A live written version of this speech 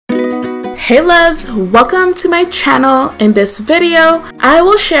Hey loves, welcome to my channel. In this video, I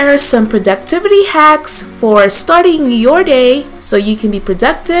will share some productivity hacks for starting your day so you can be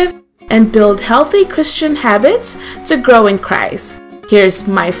productive and build healthy Christian habits to grow in Christ. Here's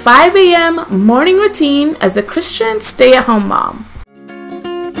my 5 a.m. morning routine as a Christian stay-at-home mom.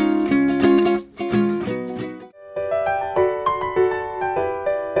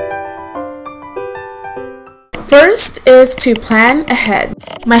 First is to plan ahead.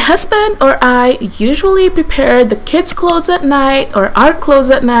 My husband or I usually prepare the kids' clothes at night or our clothes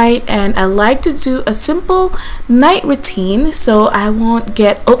at night, and I like to do a simple night routine so I won't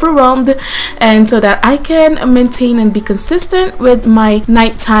get overwhelmed and so that I can maintain and be consistent with my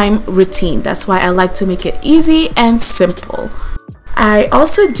nighttime routine. That's why I like to make it easy and simple. I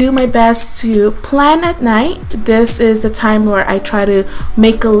also do my best to plan at night. This is the time where I try to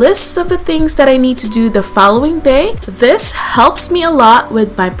make a list of the things that I need to do the following day. This helps me a lot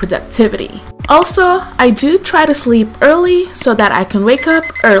with my productivity. Also, I do try to sleep early so that I can wake up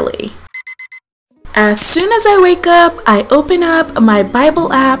early. As soon as I wake up, I open up my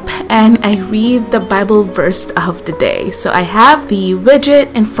Bible app and I read the Bible verse of the day. So I have the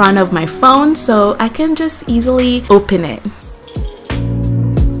widget in front of my phone so I can just easily open it.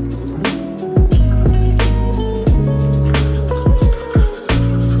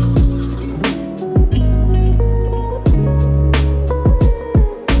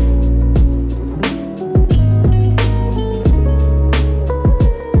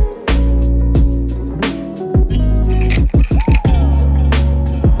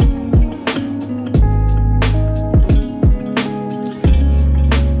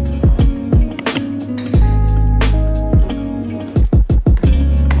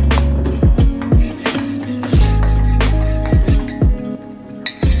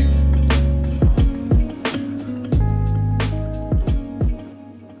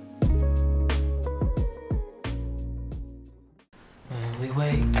 We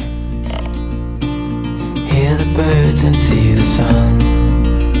wake, hear the birds and see the sun.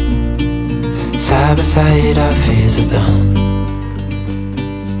 Side by side our fears are done.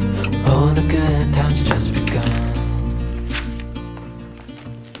 Oh, the good times just begun.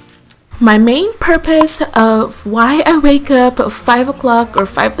 My main purpose of why I wake up at 5 o'clock or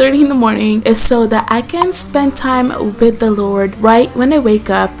 5:30 in the morning is so that I can spend time with the Lord right when I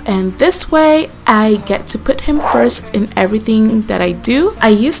wake up, and this way I get to put Him first in everything that I do. I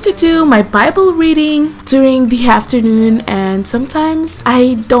used to do my Bible reading during the afternoon, and sometimes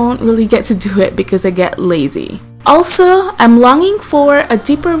I don't really get to do it because I get lazy. Also, I'm longing for a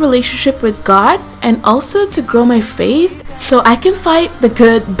deeper relationship with God and also to grow my faith so I can fight the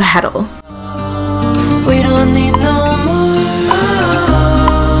good battle. We don't need no more.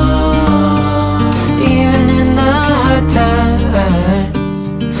 Even in the hard times,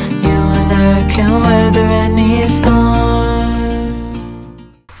 you and I can weather any storm.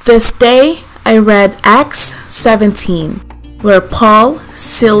 This day, I read Acts 17, where Paul,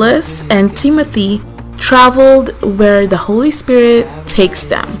 Silas, and Timothy traveled where the Holy Spirit takes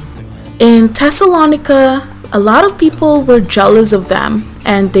them. In Thessalonica, a lot of people were jealous of them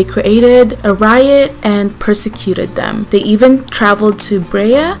and they created a riot and persecuted them. They even traveled to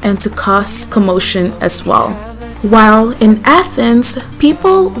Berea and to cause commotion as well. While in Athens,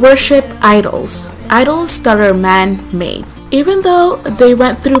 people worship idols that are man-made. Even though they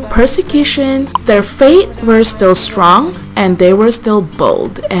went through persecution, their faith were still strong and they were still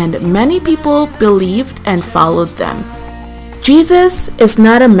bold, and many people believed and followed them. Jesus is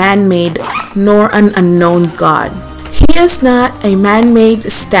not a man-made nor an unknown God. He is not a man-made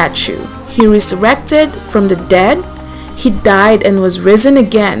statue. He resurrected from the dead. He died and was risen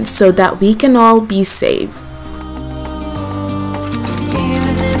again so that we can all be saved.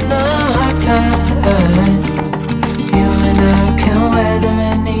 Even in the hard times, you and I can weather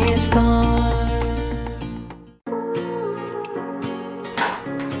any storm.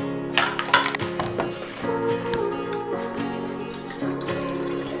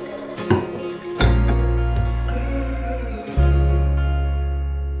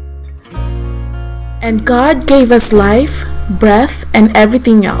 And God gave us life, breath, and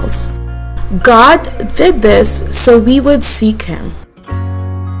everything else. God did this so we would seek Him.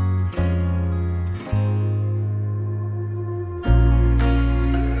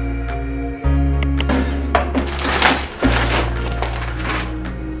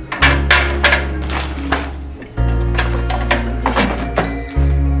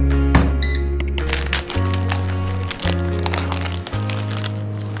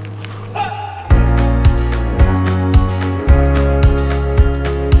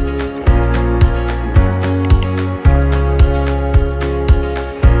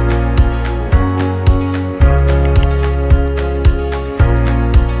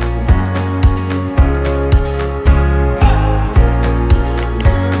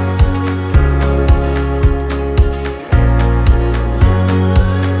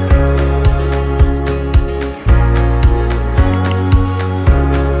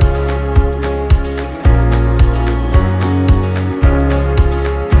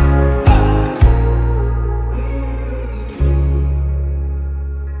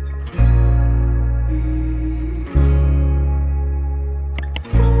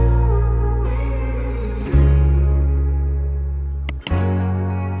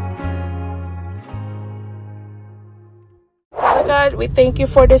 we thank you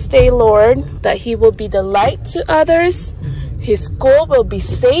for this day, Lord, that he will be the light to others. His school will be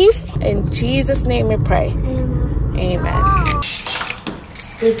safe. In Jesus' name we pray. Amen.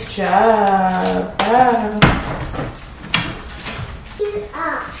 Good job.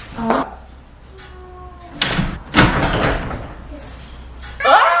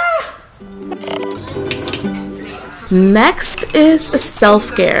 Next is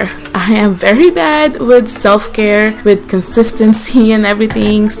self-care. I am very bad with self-care, with consistency and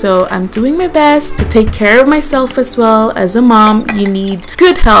everything, so I'm doing my best to take care of myself as well. As a mom, you need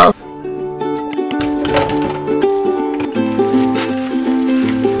good health.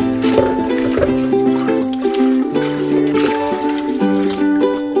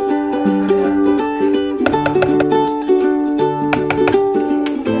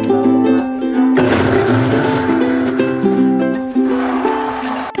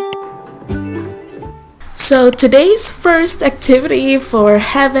 So today's first activity for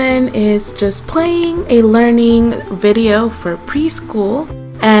Heaven is just playing a learning video for preschool.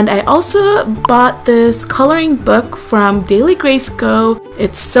 And I also bought this coloring book from Daily Grace Go.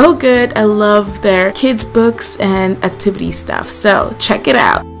 It's so good. I love their kids books and activity stuff. So check it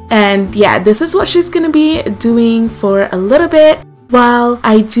out. And yeah, this is what she's gonna be doing for a little bit while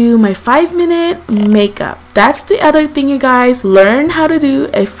I do my 5-minute makeup. That's the other thing, you guys. Learn how to do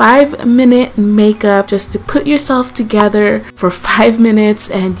a 5-minute makeup just to put yourself together for 5 minutes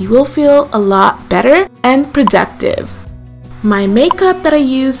and you will feel a lot better and productive. My makeup that I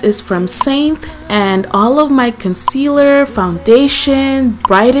use is from Saint, and all of my concealer, foundation,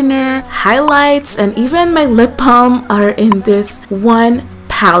 brightener, highlights, and even my lip balm are in this one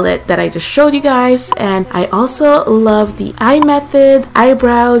palette that I just showed you guys. And I also love the eye method,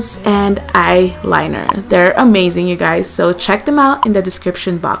 eyebrows, and eyeliner. They're amazing, you guys, so check them out in the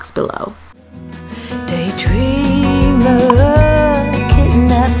description box below. Daydreamer,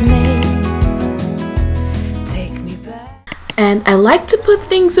 kidnap me, take me back. And I like to put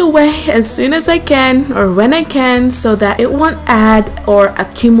things away as soon as I can or when I can so that it won't add or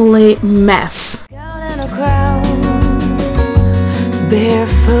accumulate mess. Gown and a crown,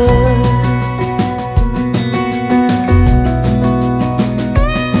 barefoot.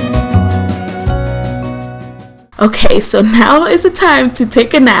 Okay, so now is the time to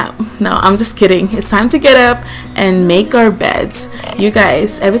take a nap. No, I'm just kidding. It's time to get up and make our beds. You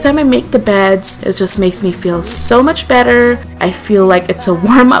guys, every time I make the beds, it just makes me feel so much better. I feel like it's a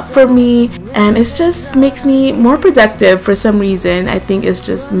warm-up for me, and it just makes me more productive for some reason. I think it's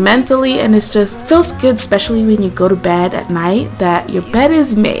just mentally, and it just feels good, especially when you go to bed at night, that your bed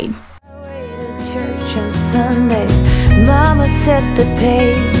is made. Church on Sundays, Mama set the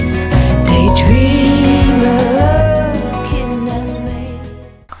pace. Daydreamer, kidnap me.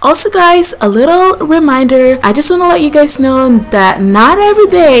 Also guys, a little reminder, I just want to let you guys know that not every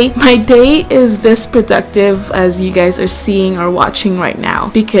day my day is this productive as you guys are seeing or watching right now,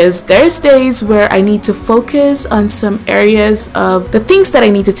 because there's days where I need to focus on some areas of the things that I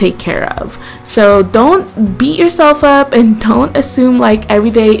need to take care of. So don't beat yourself up and don't assume like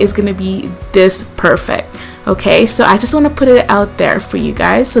every day is gonna be this perfect. Okay, so I just want to put it out there for you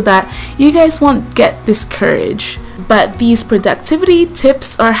guys so that you guys won't get discouraged. But these productivity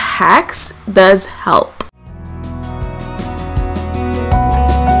tips or hacks does help.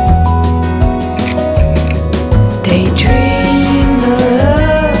 Daydreamer,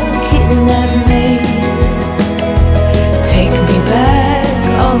 kidnap me, take me back,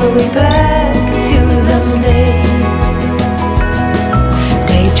 all the way back to them days.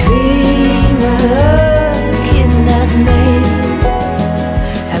 Daydreamer, kidnap me,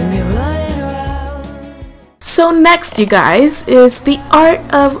 have me running around. So next, you guys, is the art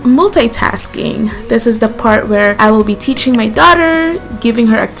of multitasking. This is the part where I will be teaching my daughter, giving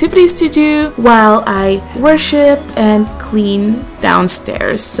her activities to do while I worship and clean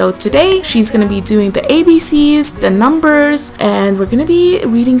downstairs. So today she's gonna be doing the ABCs, the numbers, and we're gonna be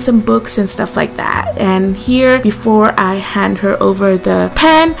reading some books and stuff like that. And here, before I hand her over the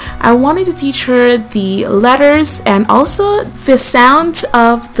pen, I wanted to teach her the letters and also the sounds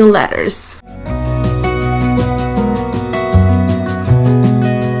of the letters.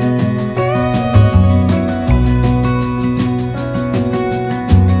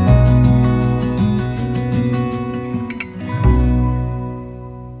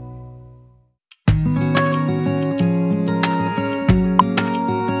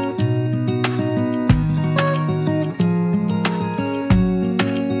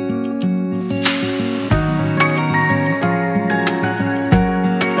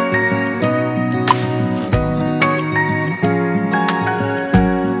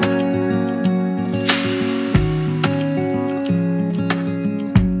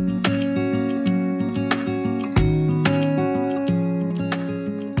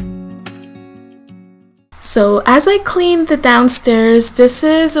 So as I clean the downstairs, this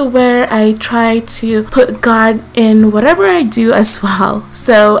is where I try to put God in whatever I do as well.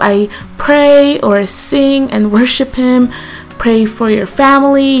 So I pray or sing and worship Him. Pray for your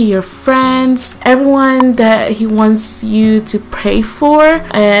family, your friends, everyone that He wants you to pray for,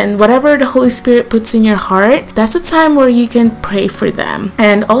 and whatever the Holy Spirit puts in your heart, that's a time where you can pray for them.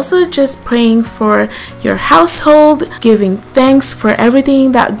 And also just praying for your household, giving thanks for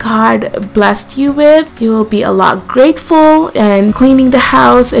everything that God blessed you with. You will be a lot grateful, and cleaning the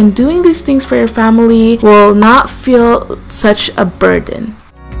house and doing these things for your family will not feel such a burden.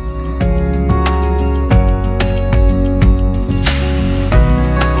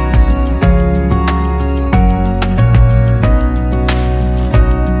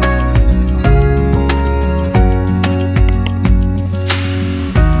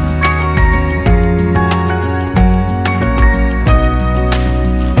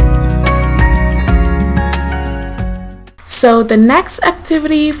 So the next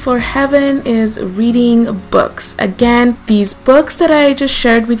activity for heaven is reading books. Again, these books that I just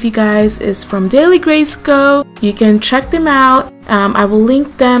shared with you guys is from Daily Grace Go. You can check them out. I will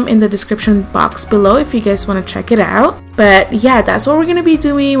link them in the description box below if you guys want to check it out. But yeah, that's what we're going to be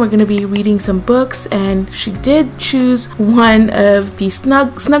doing. We're going to be reading some books, and she did choose one of the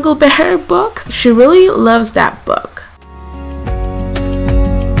Snuggle Bear book. She really loves that book.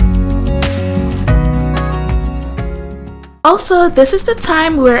 Also, this is the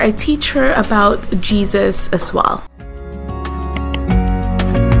time where I teach her about Jesus as well.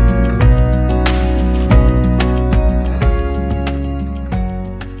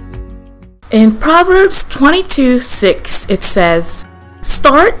 In Proverbs 22:6, it says,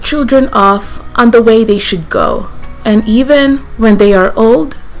 "Start children off on the way they should go, and even when they are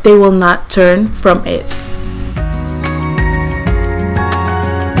old, they will not turn from it."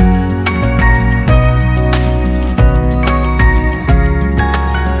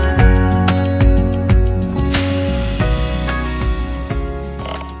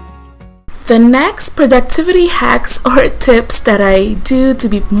 The next productivity hacks or tips that I do to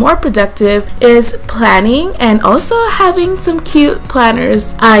be more productive is planning and also having some cute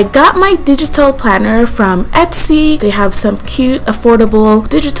planners. I got my digital planner from Etsy. They have some cute, affordable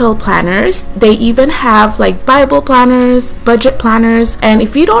digital planners. They even have like Bible planners, budget planners, and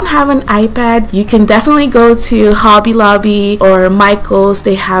if you don't have an iPad, you can definitely go to Hobby Lobby or Michael's.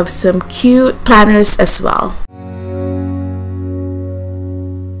 They have some cute planners as well.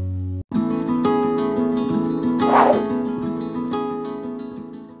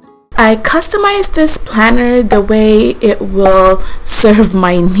 I customized this planner the way it will serve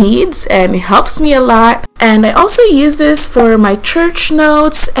my needs, and it helps me a lot. And I also use this for my church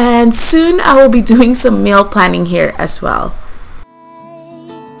notes, and soon I will be doing some meal planning here as well.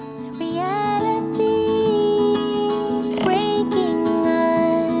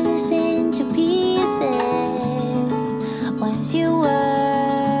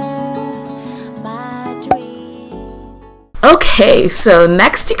 Okay, so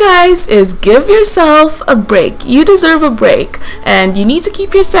next you guys is give yourself a break. You deserve a break, and you need to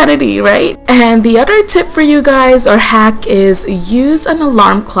keep your sanity, right? And the other tip for you guys or hack is use an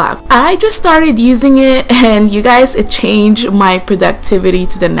alarm clock. I just started using it, and you guys, it changed my productivity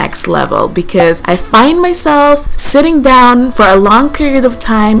to the next level because I find myself sitting down for a long period of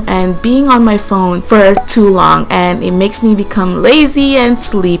time and being on my phone for too long, and it makes me become lazy and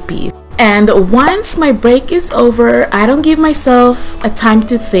sleepy. And once my break is over, I don't give myself a time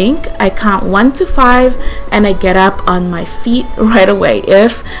to think. I count 1 to 5 and I get up on my feet right away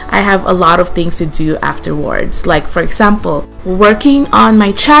if I have a lot of things to do afterwards. Like for example, working on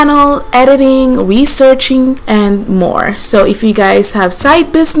my channel, editing, researching, and more. So if you guys have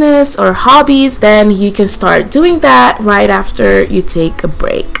side business or hobbies, then you can start doing that right after you take a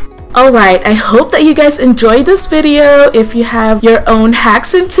break. Alright, I hope that you guys enjoyed this video. If you have your own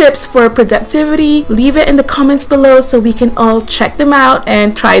hacks and tips for productivity, leave it in the comments below so we can all check them out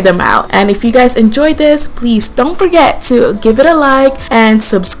and try them out. And if you guys enjoyed this, please don't forget to give it a like and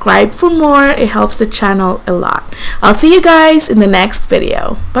subscribe for more. It helps the channel a lot. I'll see you guys in the next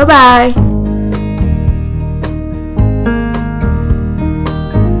video. Bye bye!